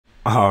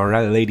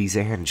Alright, ladies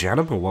and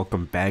gentlemen,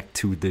 welcome back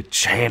to the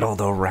channel.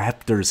 The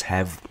Raptors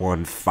have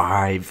won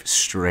 5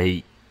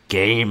 straight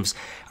games.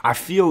 I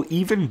feel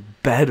even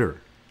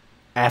better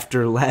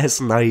after last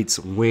night's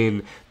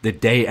win the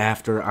day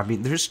after. I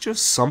mean, there's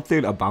just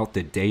something about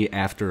the day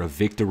after a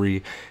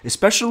victory,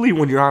 especially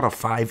when you're on a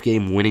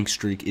 5-game winning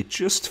streak. It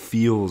just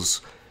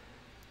feels...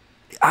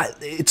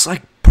 it's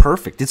like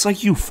perfect. It's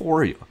like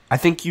euphoria. I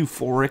think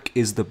euphoric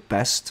is the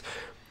best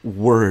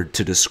word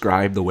to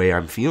describe the way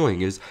I'm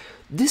feeling. Is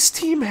this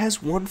team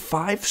has won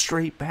 5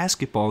 straight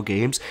basketball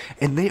games,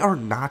 and they are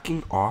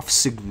knocking off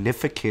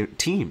significant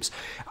teams.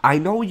 I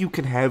know you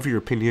can have your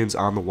opinions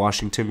on the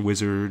Washington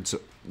Wizards,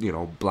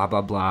 blah,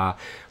 blah, blah,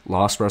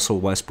 lost Russell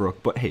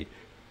Westbrook, but hey,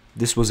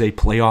 this was a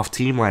playoff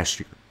team last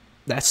year.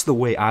 That's the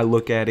way I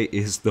look at it,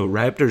 is the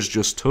Raptors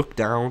just took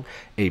down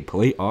a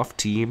playoff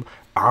team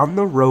on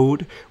the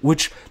road,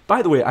 which,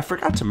 by the way, I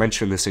forgot to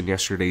mention this in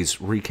yesterday's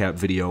recap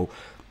video.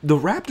 The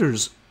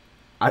Raptors...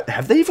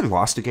 have they even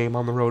lost a game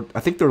on the road? I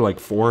think they're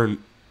like 4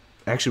 and...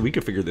 Actually, we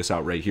could figure this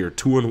out right here.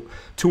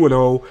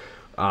 2-0.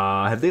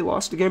 Have they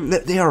lost a game?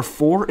 They are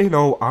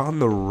 4-0 on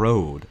the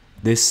road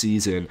this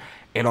season.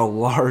 And a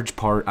large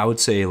part, I would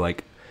say,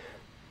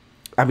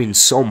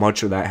 so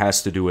much of that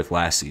has to do with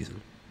last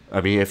season. I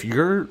mean, if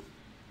you're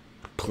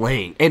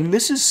playing... And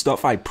this is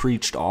stuff I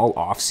preached all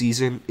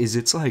offseason, is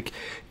it's like,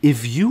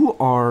 if you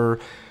are...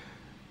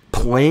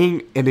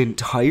 playing an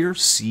entire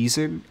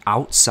season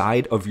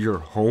outside of your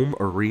home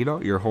arena,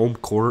 your home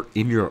court,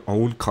 in your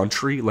own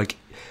country,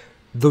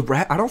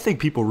 I don't think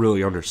people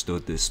really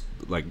understood this.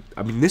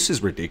 This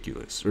is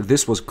ridiculous, or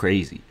this was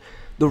crazy.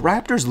 The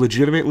Raptors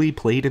legitimately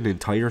played an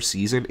entire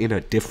season in a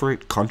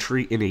different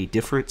country, in a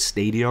different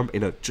stadium,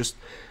 in a just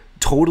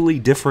totally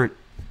different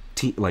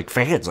team,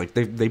 fans.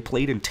 They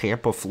played in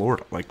Tampa,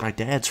 Florida. My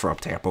dad's from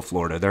Tampa,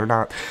 Florida. They're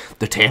not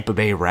the Tampa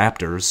Bay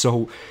Raptors,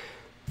 so...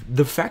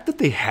 the fact that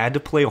they had to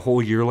play a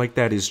whole year like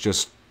that is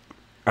just,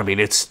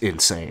 it's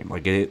insane.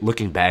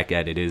 Looking back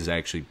at it is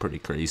actually pretty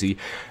crazy.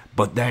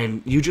 But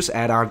then you just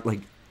add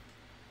on,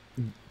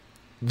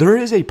 there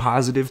is a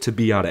positive to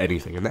be out of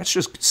anything. And that's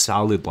just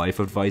solid life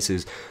advice,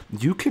 is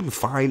you can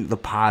find the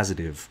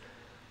positive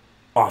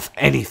off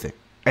anything.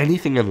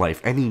 Anything in life.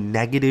 Any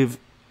negative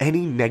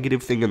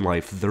thing in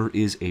life, there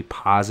is a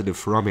positive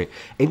from it.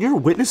 And you're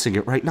witnessing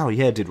it right now.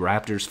 Yeah, did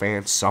Raptors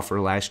fans suffer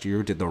last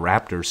year? Did the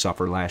Raptors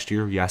suffer last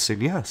year? Yes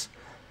and yes.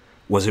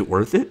 Was it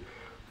worth it?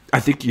 I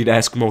think you'd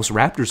ask most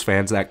Raptors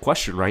fans that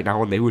question right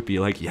now, and they would be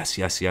like, yes,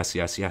 yes, yes,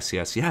 yes, yes,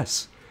 yes,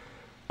 yes.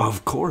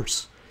 Of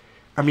course.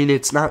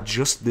 It's not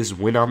just this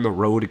win on the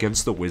road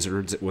against the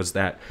Wizards. It was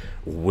that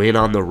win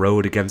on the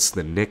road against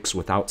the Knicks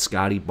without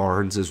Scotty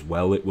Barnes as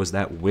well. It was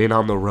that win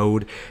on the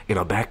road in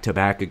a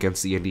back-to-back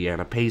against the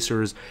Indiana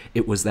Pacers.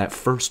 It was that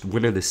first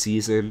win of the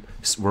season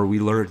where we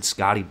learned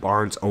Scotty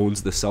Barnes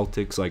owns the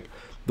Celtics.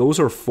 Those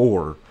are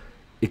 4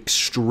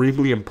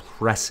 extremely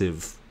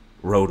impressive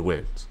road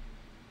wins.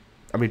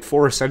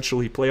 4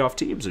 essentially playoff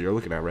teams that you're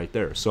looking at right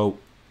there. So...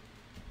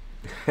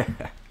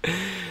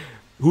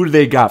 who do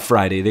they got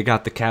Friday? They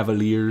got the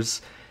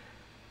Cavaliers.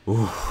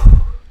 Ooh.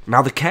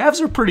 Now, the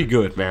Cavs are pretty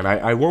good, man.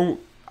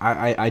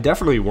 I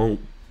definitely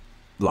won't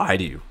lie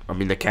to you.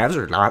 The Cavs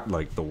are not,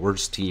 the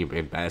worst team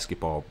in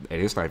basketball,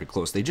 and it's not even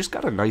close. They just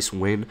got a nice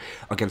win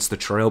against the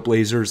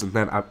Trailblazers, and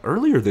then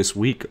earlier this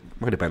week,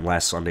 might have been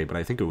last Sunday, but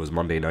I think it was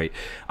Monday night,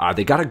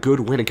 they got a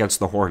good win against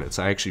the Hornets.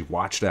 I actually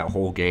watched that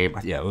whole game.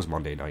 Yeah, it was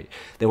Monday night.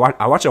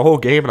 I watched the whole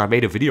game, and I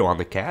made a video on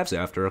the Cavs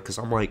after, because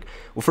I'm like,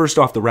 well, first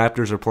off, the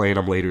Raptors are playing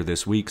them later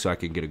this week, so I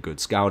can get a good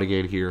scouting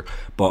in here,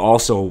 but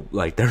also,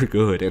 they're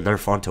good, and they're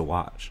fun to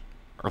watch.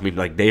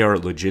 They are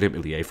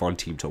legitimately a fun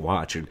team to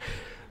watch, and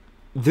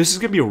this is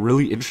going to be a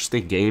really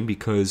interesting game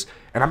because,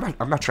 and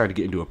I'm not trying to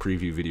get into a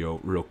preview video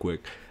real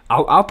quick.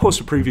 I'll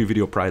post a preview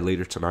video probably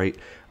later tonight,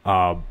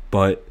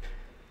 but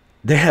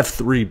they have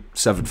 3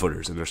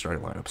 7-footers in their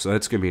starting lineup, so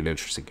that's going to be an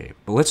interesting game.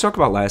 But let's talk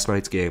about last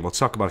night's game. Let's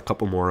talk about a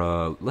couple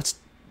more, let's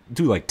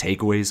do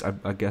takeaways,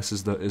 I guess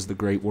is the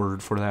great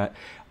word for that.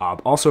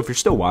 Also, if you're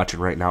still watching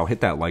right now,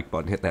 hit that like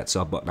button, hit that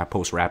sub button. I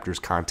post Raptors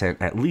content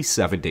at least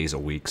 7 days a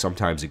week.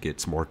 Sometimes it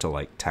gets more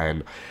to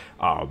 10.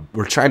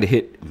 We're trying to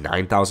hit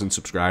 9,000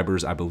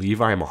 subscribers. I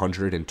believe I am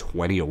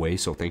 120 away,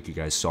 so thank you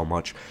guys so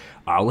much.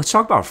 Let's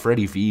talk about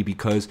Freddie V,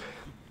 because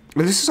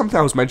this is something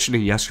I was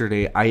mentioning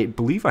yesterday. I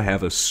believe I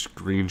have a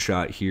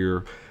screenshot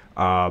here.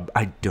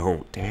 I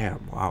don't.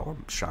 Damn. Wow,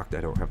 I'm shocked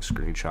I don't have a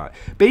screenshot.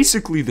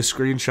 Basically, the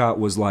screenshot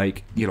was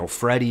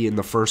Freddie in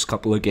the first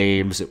couple of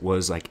games, it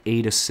was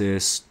 8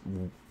 assists,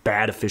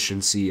 bad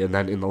efficiency, and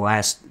then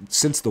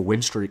since the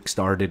win streak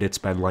started, it's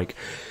been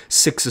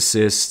 6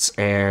 assists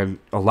and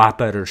a lot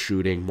better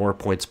shooting, more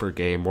points per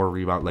game, more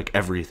rebound,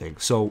 everything.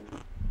 So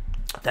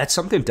that's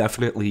something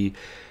definitely.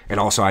 And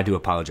also, I do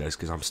apologize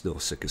because I'm still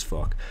sick as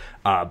fuck.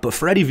 But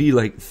Freddie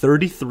V,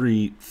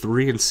 33,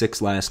 3 and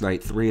 6 last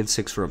night, 3 and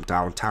 6 from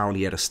downtown.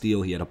 He had a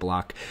steal, he had a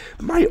block.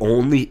 My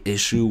only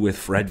issue with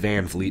Fred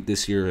VanVleet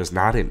this year is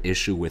not an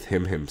issue with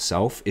him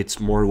himself. It's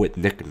more with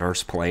Nick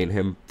Nurse playing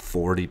him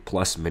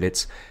 40-plus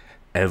minutes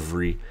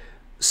every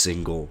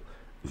single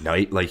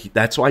night. Like,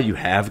 that's why you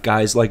have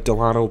guys like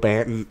Delano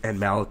Banton and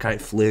Malachi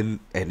Flynn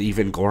and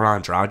even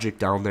Goran Dragic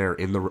down there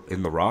in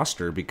the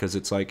roster, because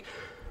it's like,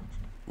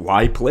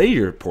 why play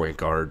your point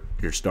guard,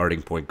 your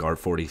starting point guard,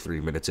 43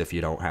 minutes if you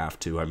don't have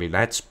to? I mean,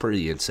 that's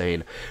pretty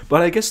insane.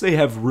 But I guess they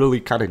have really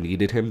kind of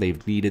needed him.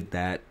 They've needed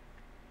that.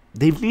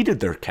 They've needed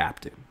their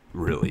captain,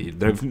 really.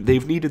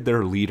 They've needed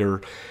their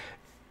leader.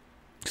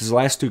 Because the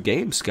last 2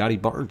 games, Scotty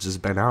Barnes has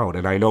been out.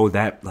 And I know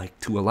that, like,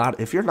 to a lot,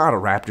 if you're not a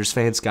Raptors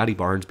fan, Scotty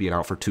Barnes being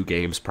out for 2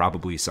 games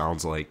probably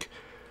sounds like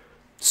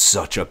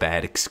such a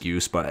bad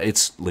excuse, but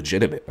it's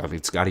legitimate. I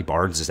mean, Scotty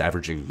Barnes is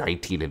averaging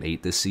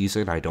 19-8 this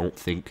season. I don't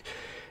think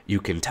you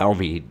can tell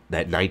me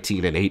that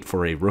 19-8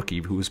 for a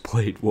rookie who's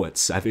played,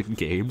 7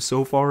 games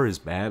so far is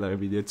bad. I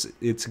mean, it's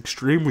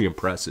extremely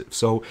impressive.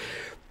 So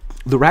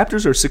the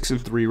Raptors are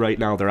 6-3 right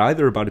now. They're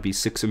either about to be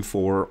 6-4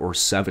 or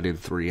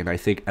 7-3, and I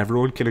think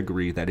everyone can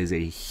agree that is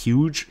a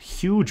huge,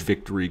 huge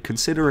victory,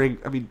 considering,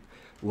 I mean,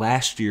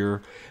 last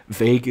year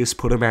Vegas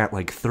put them at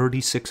like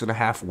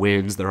 36.5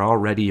 wins. They're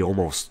already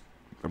almost,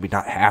 I mean,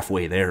 not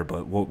halfway there,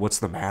 but what's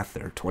the math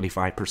there?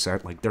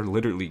 25%? Like, they're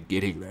literally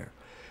getting there.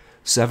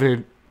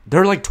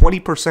 They're like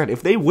 20%.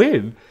 If they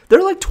win,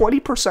 they're like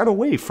 20%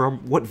 away from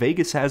what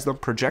Vegas has them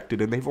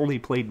projected, and they've only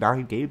played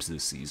 9 games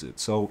this season.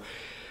 So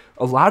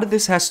a lot of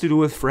this has to do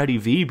with Freddie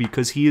V,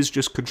 because he is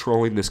just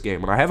controlling this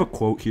game. And I have a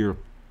quote here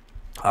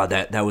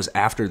that was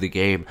after the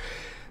game.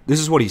 This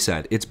is what he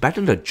said. "It's been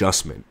an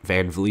adjustment,"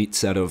 Van Vliet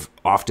said, of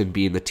often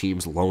being the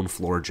team's lone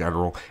floor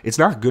general. "It's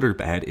not good or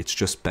bad. It's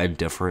just been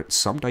different.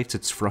 Some nights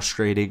it's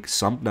frustrating.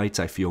 Some nights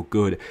I feel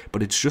good.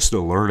 But it's just a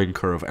learning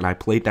curve. And I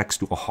played next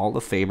to a Hall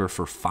of Famer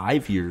for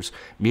 5 years.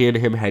 Me and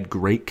him had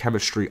great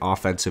chemistry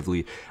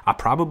offensively. I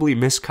probably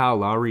miss Kyle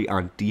Lowry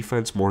on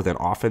defense more than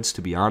offense,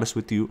 to be honest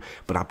with you.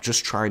 But I'm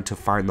just trying to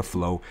find the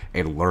flow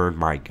and learn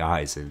my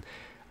guys." And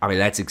I mean,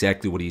 that's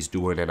exactly what he's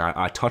doing, and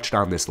I touched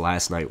on this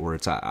last night, where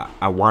it's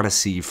I want to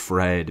see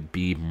Fred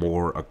be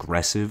more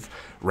aggressive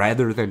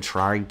rather than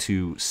trying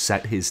to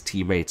set his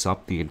teammates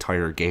up the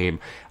entire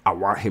game. I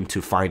want him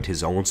to find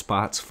his own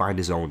spots, find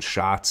his own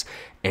shots,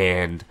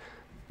 and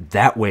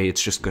that way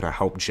it's just going to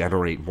help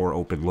generate more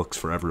open looks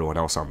for everyone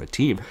else on the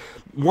team.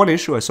 One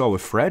issue I saw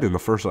with Fred in the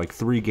first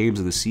 3 games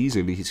of the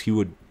season is he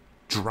would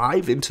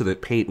drive into the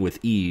paint with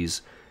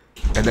ease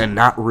and then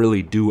not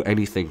really do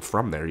anything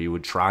from there. He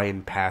would try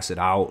and pass it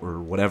out or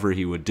whatever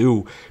he would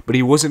do, but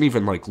he wasn't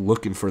even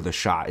looking for the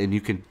shot, and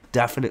you can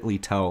definitely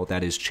tell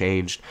that has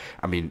changed.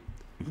 I mean,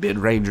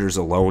 mid-rangers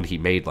alone, he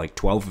made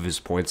 12 of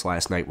his points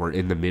last night were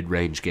in the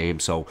mid-range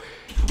game, so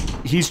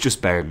he's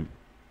just been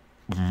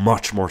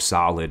much more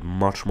solid,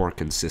 much more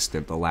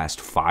consistent the last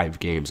 5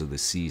 games of the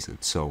season.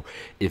 So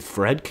if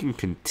Fred can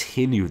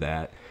continue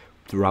that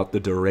throughout the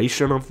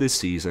duration of this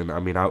season,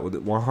 I mean,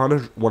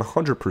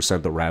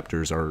 100% the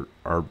Raptors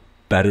are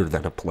better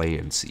than a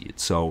play-in seed.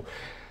 So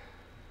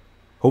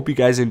hope you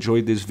guys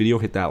enjoyed this video.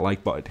 Hit that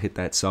like button, hit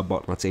that sub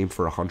button. Let's aim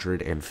for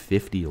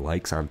 150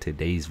 likes on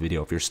today's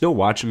video. If you're still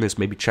watching this,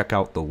 maybe check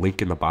out the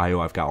link in the bio.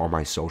 I've got all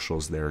my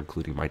socials there,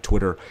 including my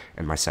Twitter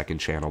and my second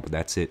channel. But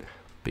that's it.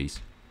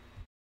 Peace.